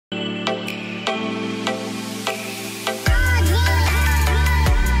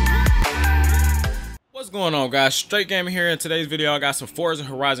going on, guys? Straight Gamer here. In today's video I got some Forza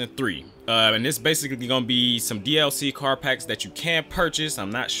Horizon 3 and this basically gonna be some DLC car packs that you can purchase.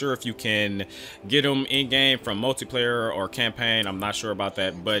 I'm not sure if you can get them in game from multiplayer or campaign. I'm not sure about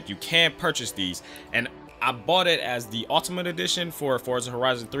that, but you can purchase these, and I bought it as the Ultimate Edition for Forza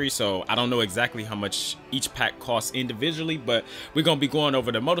Horizon 3, so I don't know exactly how much each pack costs individually, but we're gonna be going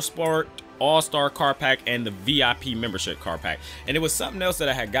over the Motorsport All-Star car pack and the VIP membership car pack. And it was something else that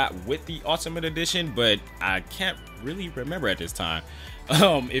I had got with the Ultimate Edition, but I can't really remember at this time.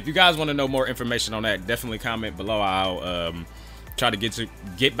 If you guys want to know more information on that, definitely comment below. I'll try to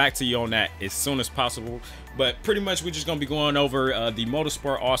get back to you on that as soon as possible. But pretty much we're just gonna be going over the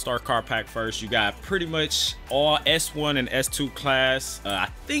Motorsport All-Star car pack first. You got pretty much all S1 and S2 class. I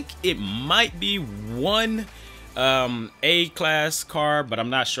think it might be one A class car, but I'm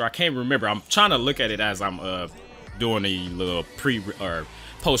not sure. I can't remember. I'm trying to look at it as I'm doing a little pre or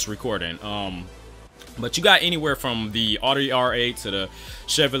post recording. But you got anywhere from the Audi R8 to the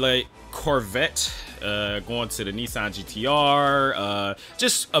Chevrolet Corvette, going to the Nissan GTR,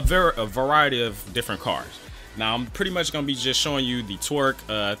 just a variety of different cars. Now I'm pretty much gonna be just showing you the torque,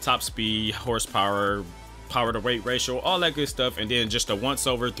 top speed, horsepower, power to weight ratio, all that good stuff, and then just a once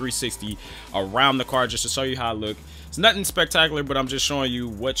over 360 around the car just to show you how it look. It's nothing spectacular, but I'm just showing you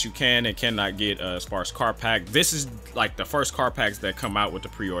what you can and cannot get as far as car pack. This is like the first car packs that come out with the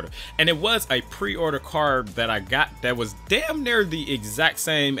pre-order, and it was a pre-order car that I got that was damn near the exact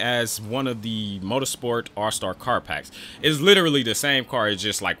same as one of the Motorsport All-Star car packs. It's literally the same car, it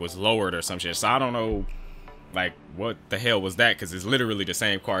just like was lowered or some shit. So I don't know like what the hell was that, because it's literally the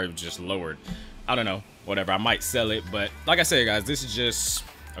same car, it was just lowered. I don't know, whatever. I might sell it, but like I said, guys, this is just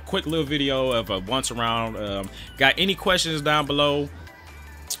a quick little video of a once around. Got any questions down below,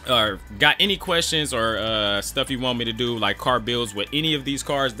 or got any questions or stuff you want me to do, like car builds with any of these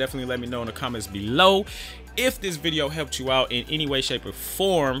cars, definitely let me know in the comments below. If this video helped you out in any way, shape, or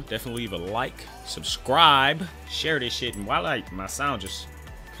form, definitely leave a like, subscribe, share this shit. And while my sound just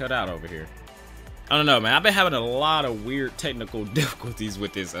cut out over here, I don't know, man, I've been having a lot of weird technical difficulties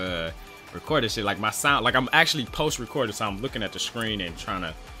with this recording shit. Like my sound, like I'm actually post recording, so I'm looking at the screen and trying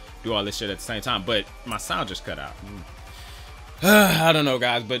to do all this shit at the same time, but my sound just cut out. I don't know,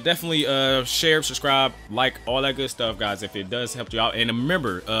 guys, but definitely share, subscribe, like, all that good stuff, guys, if it does help you out. And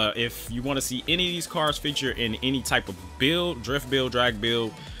remember, if you want to see any of these cars feature in any type of build, drift build, drag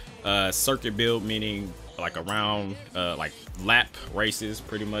build, circuit build, meaning like around like lap races,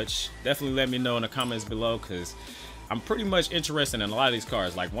 pretty much, definitely let me know in the comments below, because I'm pretty much interested in a lot of these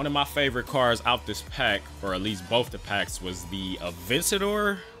cars. Like one of my favorite cars out this pack, or at least both the packs, was the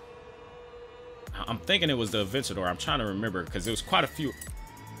Aventador. I'm thinking it was the Aventador. I'm trying to remember, because it was quite a few.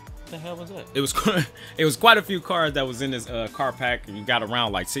 What the hell was that? It was quite a few cars that was in this car pack, and you got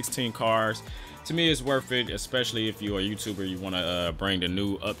around like 16 cars. To me, it's worth it, especially if you're a YouTuber. You want to bring the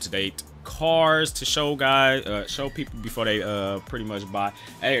new up-to-date cars to show guys, show people before they pretty much buy.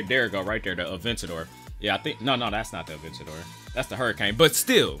 Hey, there you go, right there, the Aventador. Yeah, I think no, that's not the Aventador. That's the Hurricane. But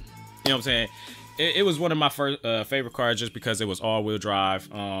still, you know what I'm saying? It was one of my first favorite cars, just because it was all-wheel drive.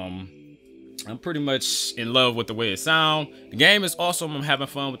 I'm pretty much in love with the way it sounds. The game is awesome. I'm having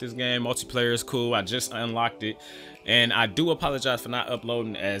fun with this game. Multiplayer is cool. I just unlocked it, and I do apologize for not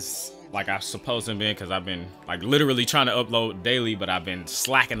uploading as like I supposed to be, because I've been like literally trying to upload daily, but I've been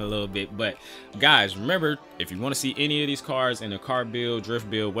slacking a little bit. But guys, remember, if you want to see any of these cars in a car build,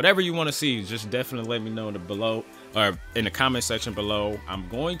 drift build, whatever you want to see, just definitely let me know in the below, or in the comment section below. I'm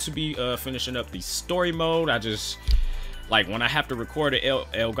going to be finishing up the story mode. I just, like, when I have to record it,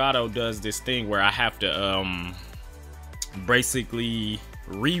 Elgato does this thing where I have to basically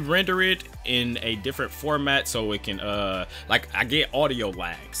re-render it in a different format, so it can like, I get audio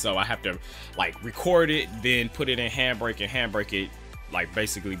lag, so I have to like record it, then put it in handbrake, and handbrake it, like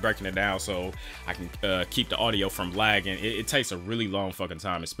basically breaking it down so I can keep the audio from lagging. It takes a really long fucking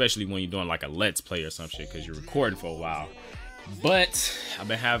time, especially when you're doing like a let's play or some shit, because you're recording for a while. But I've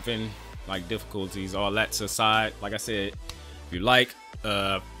been having like difficulties. All that to the side, like I said, if you like,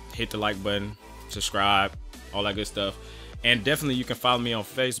 hit the like button, subscribe, all that good stuff. And definitely you can follow me on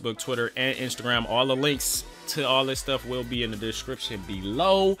Facebook, Twitter, and Instagram. All the links to all this stuff will be in the description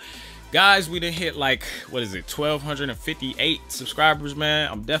below. Guys, we done hit like, what is it, 1,258 subscribers,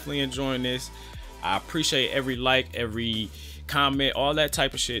 man. I'm definitely enjoying this. I appreciate every like, every comment, all that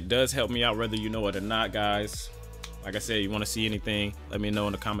type of shit does help me out, whether you know it or not, guys. Like I said, you want to see anything, let me know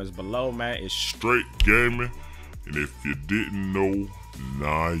in the comments below, man. It's Straight Gaming, and if you didn't know,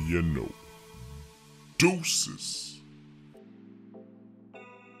 now you know. Deuces.